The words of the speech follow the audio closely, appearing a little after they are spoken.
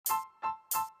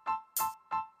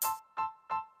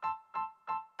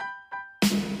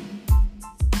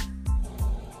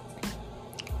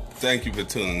Thank you for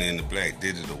tuning in to Black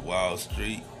Digital Wall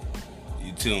Street.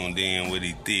 You tuned in with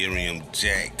Ethereum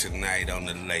Jack tonight on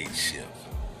the late shift.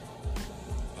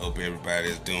 Hope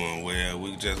everybody's doing well.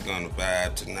 We're just gonna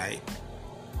vibe tonight.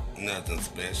 Nothing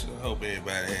special. Hope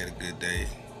everybody had a good day.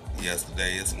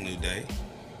 Yesterday is a new day.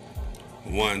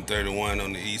 1:31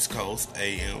 on the East Coast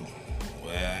AM,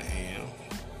 where I am.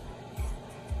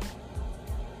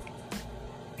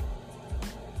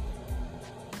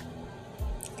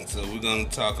 And so we're gonna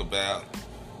talk about.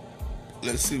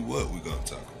 Let's see what we're gonna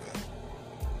talk about.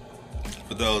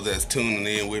 For those that's tuning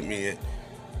in with me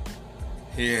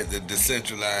here at the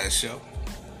Decentralized Show.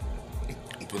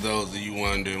 For those of you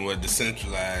wondering what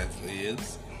decentralized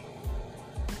is,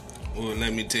 well,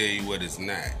 let me tell you what it's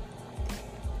not.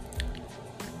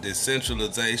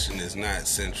 Decentralization is not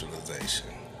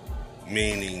centralization,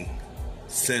 meaning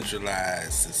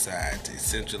centralized society,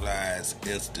 centralized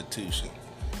institution.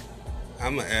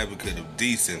 I'm an advocate of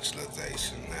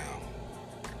decentralization now.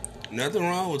 Nothing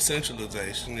wrong with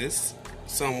centralization. It's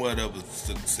somewhat of a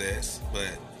success,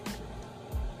 but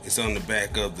it's on the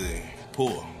back of the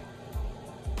poor.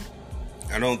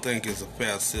 I don't think it's a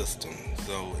fair system.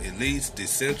 So at least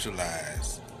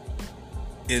decentralized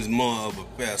is more of a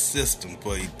fair system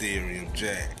for Ethereum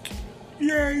Jack.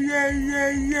 Yeah.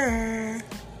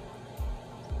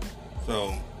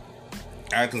 So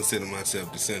I consider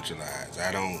myself decentralized.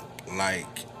 I don't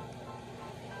like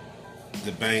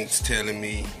the banks telling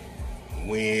me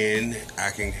when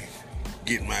I can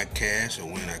get my cash or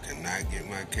when I cannot get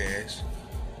my cash,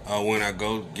 or when I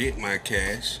go get my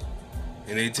cash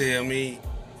and they tell me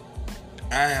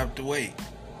I have to wait,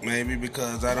 maybe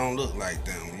because I don't look like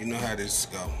them. You know how this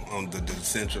go on the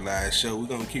Decentralized Show. We're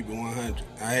gonna keep it 100.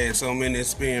 I had so many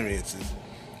experiences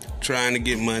trying to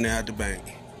get money out the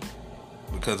bank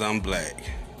because I'm black.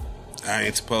 I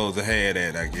ain't supposed to have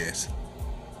that, I guess.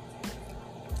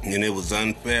 And it was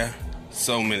unfair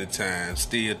so many times,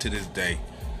 still to this day.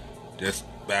 Just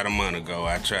about a month ago,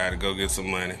 I tried to go get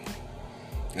some money.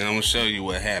 And I'm going to show you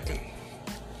what happened.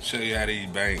 Show you how these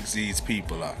banks, these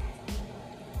people are.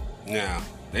 Now,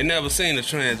 they never seen a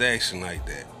transaction like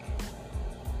that.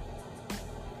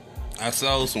 I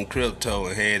sold some crypto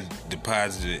and had it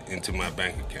deposited into my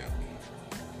bank account.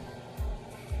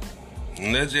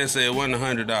 And let's just say it wasn't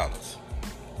 $100.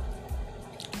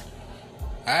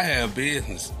 I have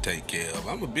business to take care of.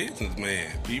 I'm a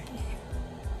businessman, people.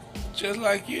 Just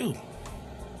like you.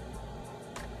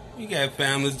 We got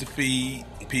families to feed,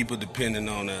 people depending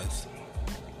on us.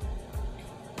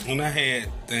 When I had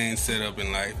things set up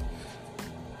in life,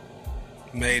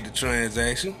 made the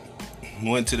transaction,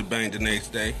 went to the bank the next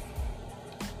day,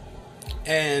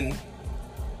 and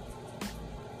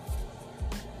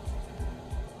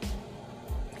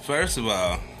first of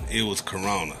all, it was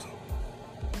Corona.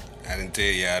 I didn't tell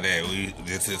y'all that.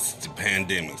 This is the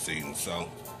pandemic season, so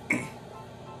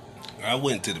I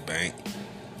went to the bank,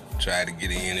 tried to get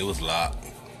in. It was locked.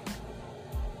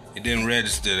 It didn't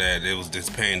register that there was this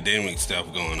pandemic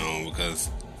stuff going on because,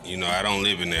 you know, I don't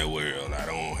live in that world. I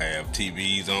don't have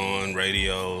TVs on,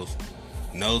 radios,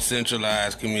 no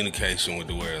centralized communication with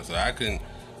the world. So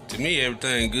to me,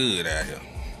 everything good out here.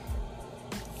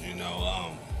 You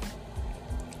know,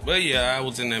 but yeah, I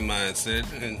was in that mindset,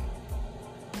 and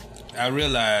I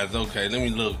realized, okay, let me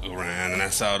look around, and I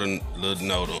saw the little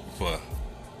note for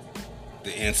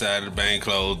the inside of the bank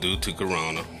closed due to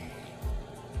Corona.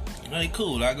 Hey,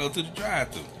 cool, I go to the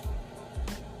drive-thru.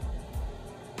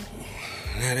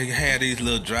 Now they had these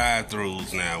little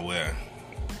drive-thrus now where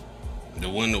the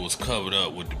window was covered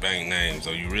up with the bank name,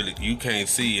 so you can't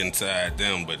see inside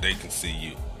them, but they can see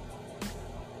you.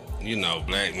 You know,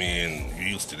 black men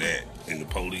used to that in the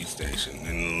police station,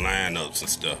 in the lineups and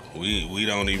stuff. We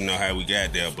don't even know how we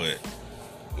got there, but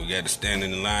we got to stand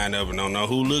in the lineup and don't know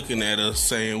who looking at us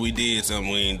saying we did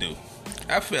something we didn't do.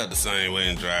 I felt the same way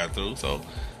in drive-thru, so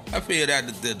I filled out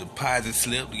the deposit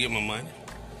slip to get my money.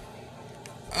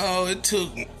 Oh, it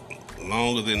took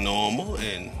longer than normal,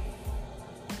 and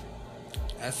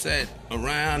I sat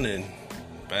around, and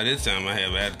by this time I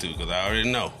have attitude because I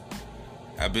already know.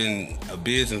 I've been a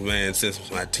businessman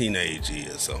since my teenage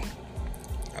years, so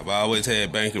I've always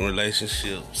had banking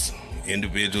relationships,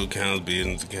 individual accounts,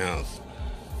 business accounts.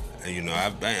 And, you know,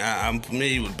 I'm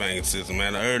familiar with the banking system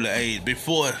at an early age,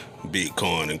 before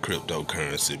Bitcoin and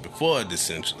cryptocurrency, before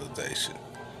decentralization.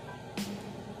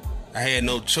 I had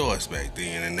no choice back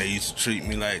then, and they used to treat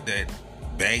me like that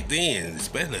back then,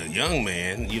 especially a young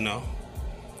man, you know,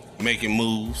 making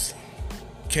moves.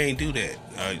 Can't do that.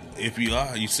 If you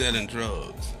are, you selling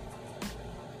drugs.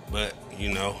 But,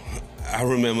 you know, I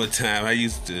remember a time I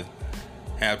used to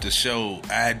have to show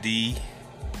ID,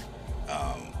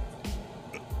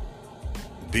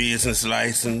 business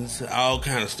license, all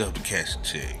kind of stuff to cash a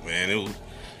check, man.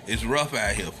 It's rough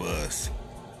out here for us,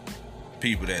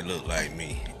 people that look like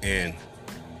me. And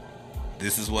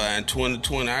this is why in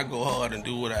 2020 I go hard and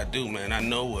do what I do, man. I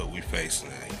know what we facing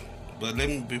out here. But let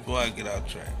me, before I get off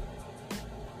track,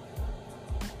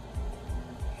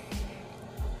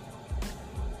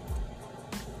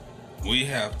 we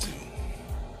have to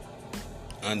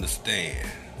understand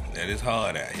that it's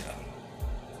hard out here.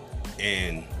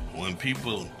 And when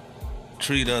people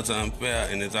treat us unfair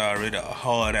and it's already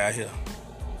hard out here,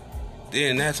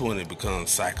 then that's when it becomes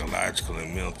psychological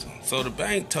and mental. So the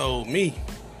bank told me,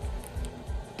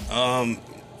 Mr.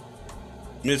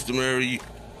 Murray,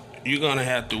 you're gonna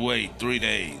have to wait 3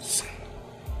 days.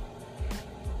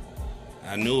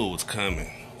 I knew it was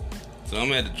coming. So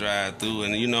I'm at the drive-thru,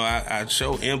 and I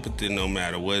show empathy no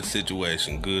matter what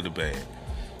situation, good or bad.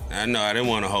 I know I didn't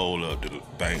want to hold up the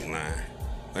bank line,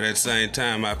 but at the same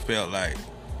time, I felt like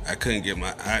I couldn't get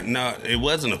it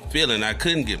wasn't a feeling I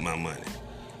couldn't get my money.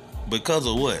 Because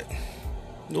of what?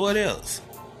 What else?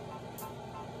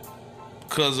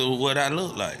 Because of what I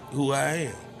look like, who I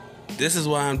am. This is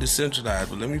why I'm decentralized,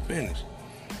 but let me finish.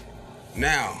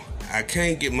 Now, I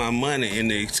can't get my money,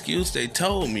 and the excuse they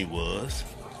told me was,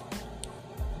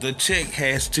 the check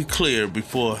has to clear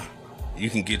before you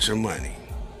can get your money.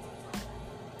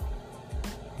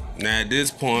 Now, at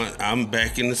this point, I'm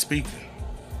back in the speaker.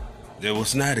 There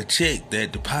was not a check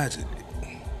that deposited.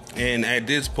 And at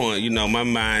this point, my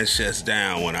mind shuts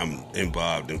down when I'm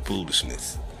involved in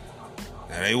foolishness.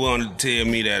 Now, they wanted to tell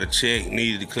me that a check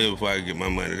needed to clear before I could get my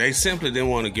money. They simply didn't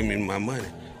want to give me my money.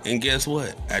 And guess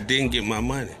what? I didn't get my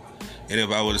money. And if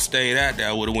I would have stayed out there,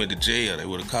 I would have went to jail. They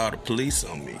would have called the police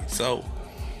on me. So,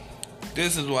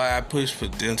 this is why I push for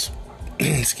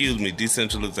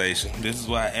decentralization. This is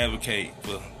why I advocate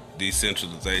for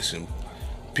decentralization.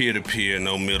 Peer-to-peer,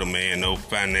 no middleman, no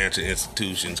financial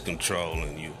institutions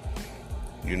controlling you.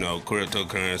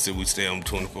 Cryptocurrency, we stay on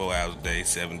 24 hours a day,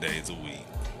 7 days a week.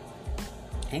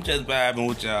 I'm just vibing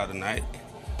with y'all tonight.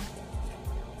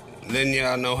 Letting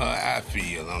y'all know how I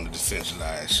feel on the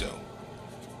Decentralized Show.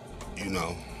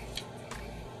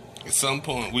 At some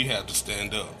point we have to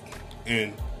stand up.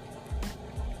 And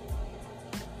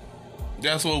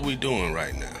that's what we're doing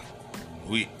right now.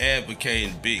 We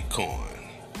advocating Bitcoin,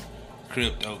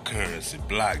 cryptocurrency,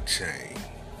 blockchain,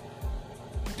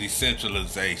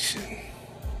 decentralization,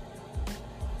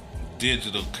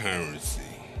 digital currency.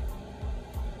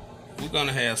 We're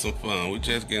gonna have some fun. We're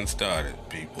just getting started,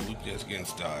 people. We're just getting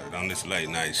started on this late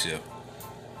night shift.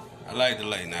 I like the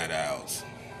late night hours.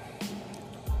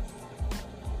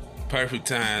 Perfect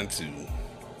time to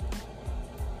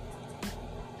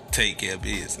take care of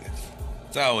business.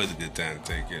 It's always a good time to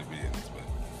take care of business, but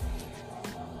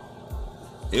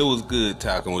it was good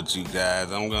talking with you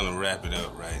guys. I'm gonna wrap it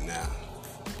up right now.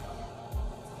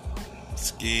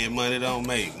 Scared money don't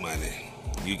make money.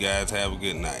 You guys have a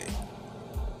good night.